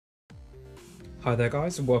Hi there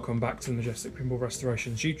guys, and welcome back to the Majestic Pinball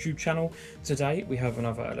Restorations YouTube channel. Today we have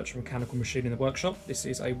another electromechanical machine in the workshop. This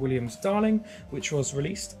is a Williams Darling, which was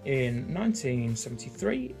released in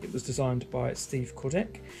 1973. It was designed by Steve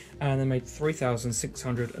Kordek, and they made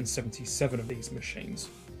 3,677 of these machines.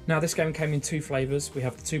 Now this game came in two flavours. We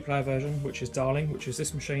have the 2-player version, which is Darling, which is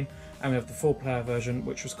this machine, and we have the 4-player version,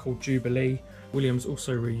 which was called Jubilee. Williams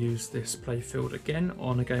also reused this playfield again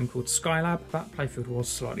on a game called Skylab. That playfield was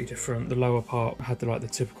slightly different. The lower part had the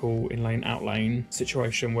typical in-lane, out-lane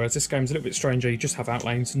situation, whereas this game's a little bit stranger. You just have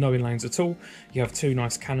out-lanes, no in-lanes at all. You have two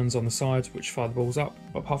nice cannons on the side which fire the balls up,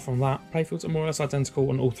 but apart from that, playfields are more or less identical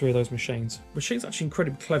on all three of those machines. The machine's actually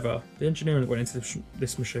incredibly clever. The engineering that went into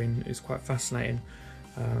this machine is quite fascinating.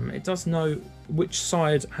 It does know which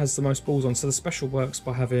side has the most balls on, so the special works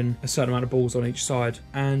by having a certain amount of balls on each side,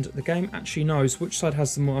 and the game actually knows which side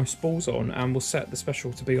has the most balls on and will set the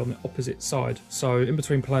special to be on the opposite side. So in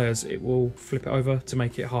between players it will flip it over to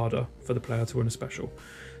make it harder for the player to win a special.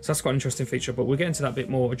 So that's quite an interesting feature, but we'll get into that a bit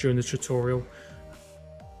more during the tutorial.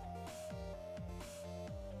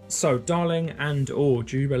 So Darling and or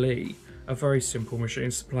Jubilee are very simple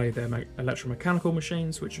machines to play. They're electromechanical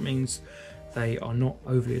machines, which means they are not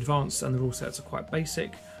overly advanced and the rule sets are quite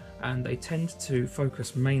basic, and they tend to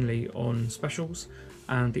focus mainly on specials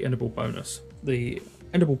and the endable bonus. The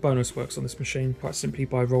endable bonus works on this machine quite simply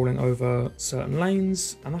by rolling over certain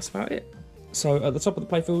lanes, and that's about it. So at the top of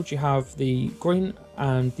the playfield you have the green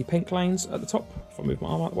and the pink lanes at the top. If I move my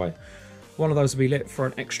arm out of the way, one of those will be lit for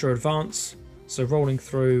an extra advance. So rolling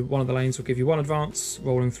through one of the lanes will give you 1 advance,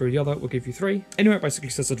 rolling through the other will give you 3. Anywhere it basically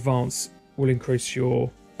says advance will increase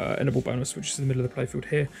your endable bonus, which is in the middle of the playfield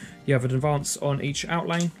here. You have an advance on each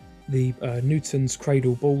outlane. The Newton's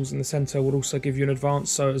cradle balls in the centre will also give you an advance,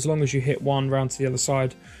 so as long as you hit one round to the other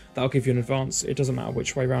side, that'll give you an advance. It doesn't matter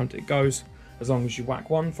which way round it goes, as long as you whack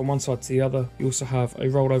one from one side to the other. You also have a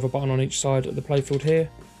rollover button on each side of the playfield here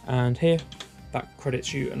and here. That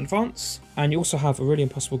credits you an advance, and you also have a really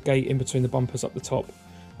impossible gate in between the bumpers up the top.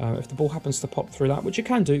 If the ball happens to pop through that, which it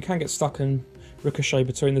can do, it can get stuck and ricochet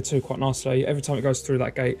between the two quite nicely. Every time it goes through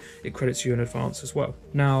that gate, it credits you an advance as well.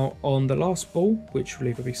 Now on the last ball, which will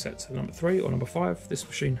either be set to number 3 or number 5, this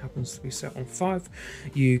machine happens to be set on 5,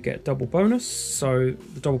 you get double bonus. So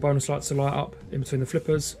the double bonus lights will light up in between the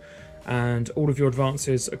flippers, and all of your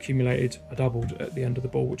advances accumulated are doubled at the end of the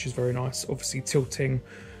ball, which is very nice. Obviously tilting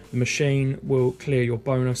the machine will clear your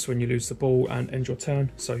bonus when you lose the ball and end your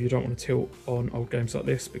turn, so you don't want to tilt on old games like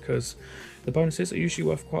this because the bonuses are usually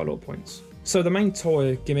worth quite a lot of points. So the main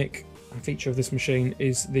toy, gimmick and feature of this machine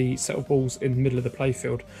is the set of balls in the middle of the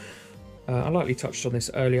playfield. I lightly touched on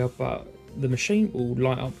this earlier, but the machine will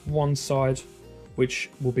light up one side, which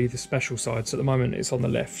will be the special side. So at the moment it's on the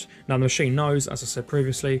left. Now the machine knows, as I said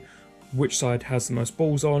previously, which side has the most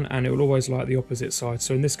balls on, and it will always light the opposite side.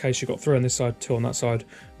 So in this case you've got 3 on this side, 2 on that side.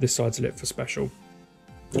 This side's lit for special.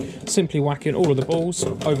 Simply whacking all of the balls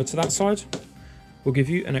over to that side will give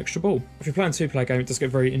you an extra ball. If you're playing a 2-player game, it does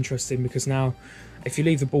get very interesting, because now if you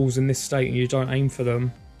leave the balls in this state and you don't aim for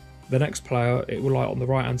them, the next player, it will light on the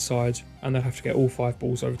right hand side and they'll have to get all 5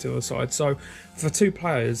 balls over to the other side. So for 2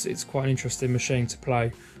 players it's quite an interesting machine to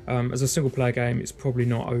play. As a single player game it's probably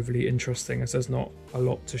not overly interesting, as there's not a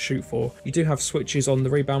lot to shoot for. You do have switches on the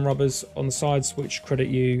rebound rubbers on the sides which credit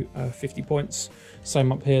you 50 points.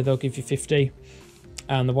 Same up here, they'll give you 50.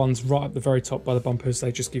 And the ones right at the very top by the bumpers,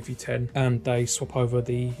 they just give you 10, and they swap over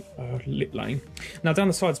the lit lane. Now down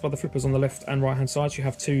the sides by the flippers on the left and right hand side, you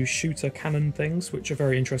have 2 shooter cannon things, which are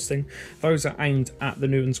very interesting. Those are aimed at the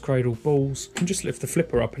Newton's cradle balls. You can just lift the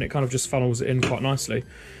flipper up and it kind of just funnels it in quite nicely.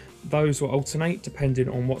 Those will alternate depending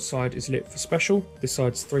on what side is lit for special. This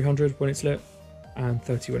side's 300 when it's lit and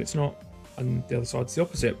 30 when it's not, and the other side's the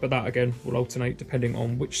opposite, but that again will alternate depending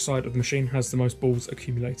on which side of the machine has the most balls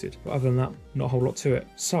accumulated. But other than that, not a whole lot to it.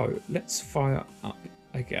 So let's fire up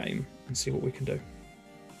a game and see what we can do.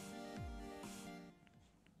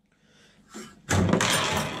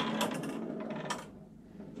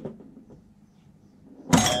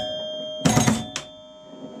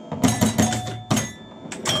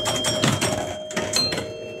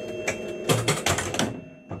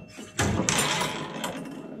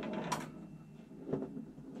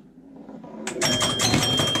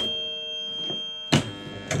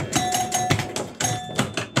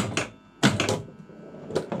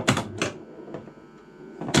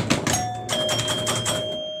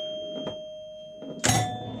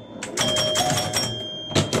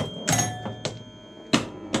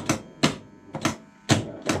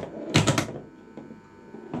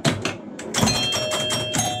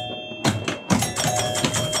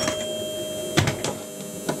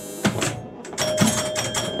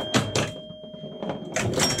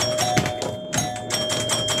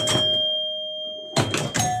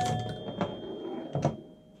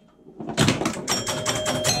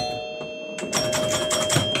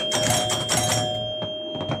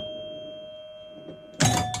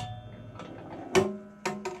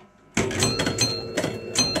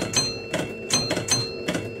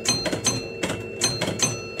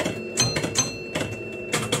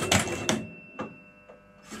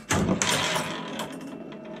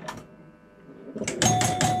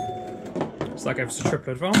 So that gave us a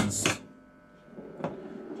triple advance.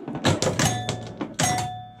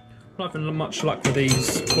 Not having much luck with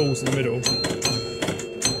these balls in the middle.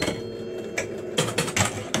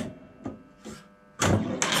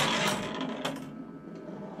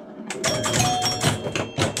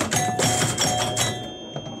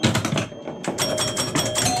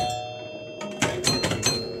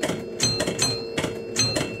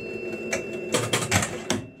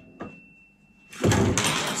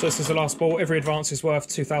 So this is the last ball. Every advance is worth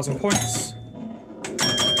 2,000 points.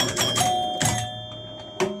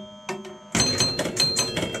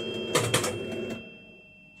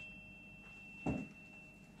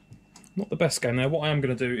 Not the best game there. What I am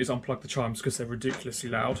going to do is unplug the chimes because they're ridiculously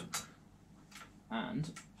loud.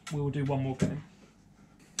 And we will do one more game.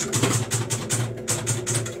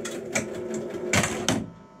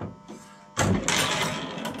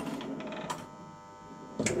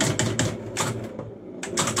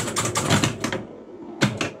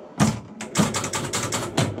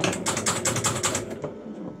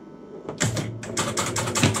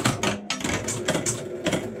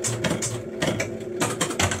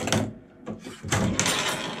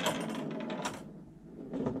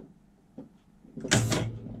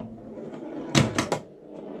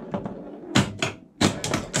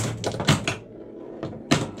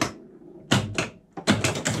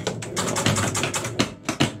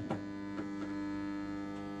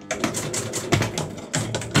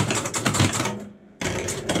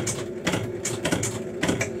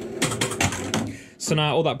 So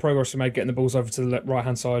now all that progress we made getting the balls over to the right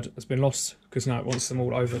hand side has been lost because now it wants them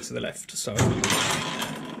all over to the left. So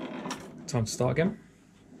time to start again.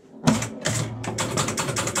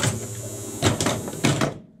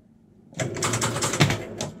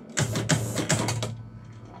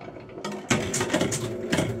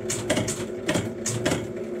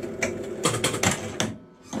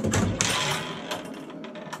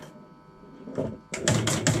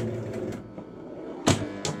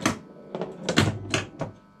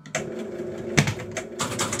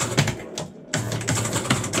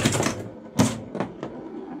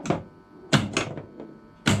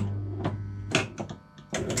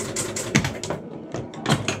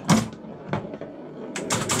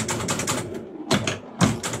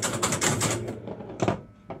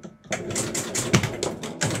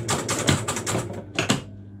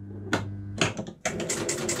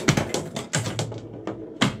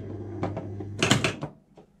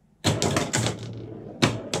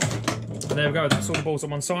 And there we go, that's all the balls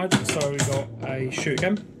on one side, so we've got a shoot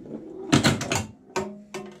again.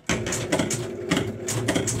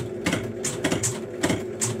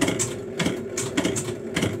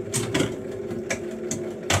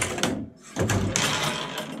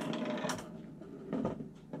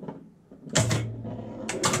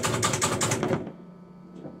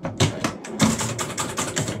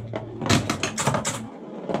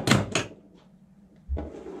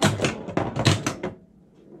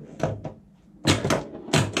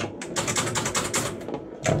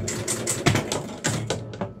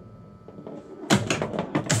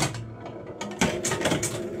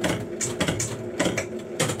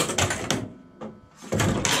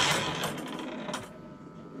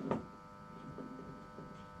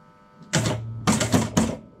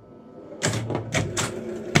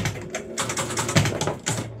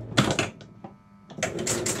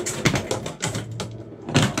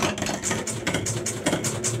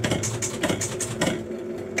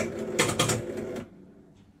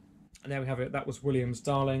 And there we have it. That was William's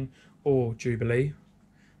Darling or Jubilee.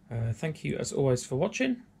 Thank you as always for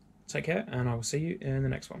watching. Take care, and I will see you in the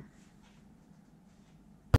next one.